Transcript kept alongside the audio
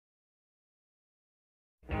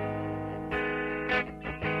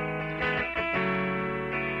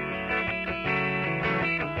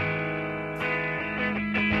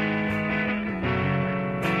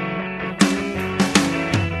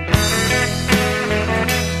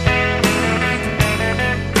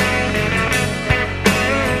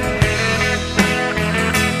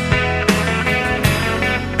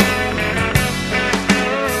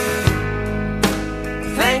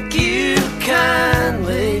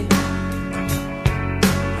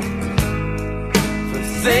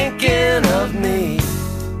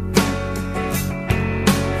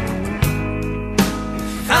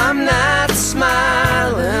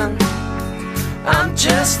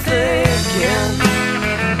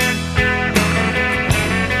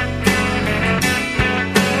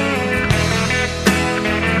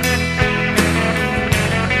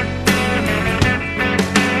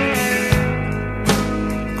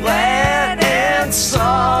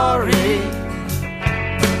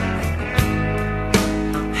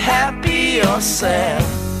sad.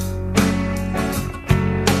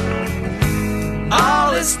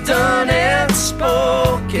 All is done and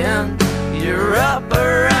spoken. You're up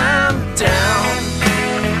or I'm down.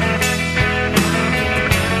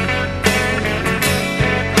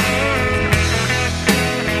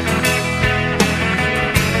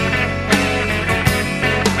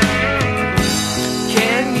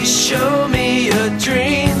 Can you show me a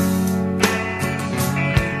dream?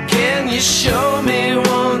 Can you show me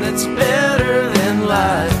one that's better than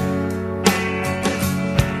life?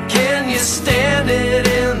 Can you stand it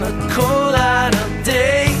in the cold light of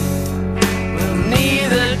day? Well,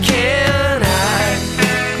 neither can I.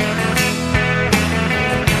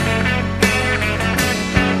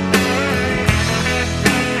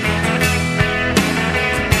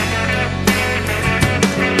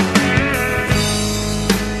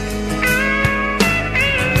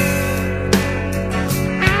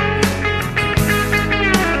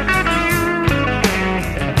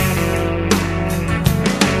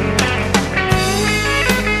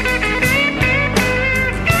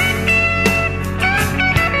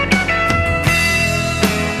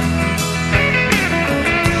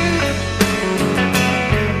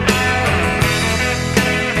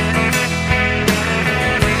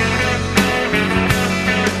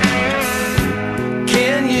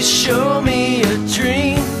 Can you show me a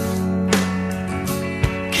dream?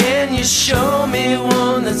 Can you show me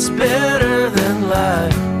one that's better than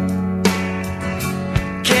life?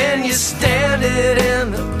 Can you stand it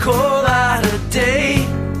in the cold light of day?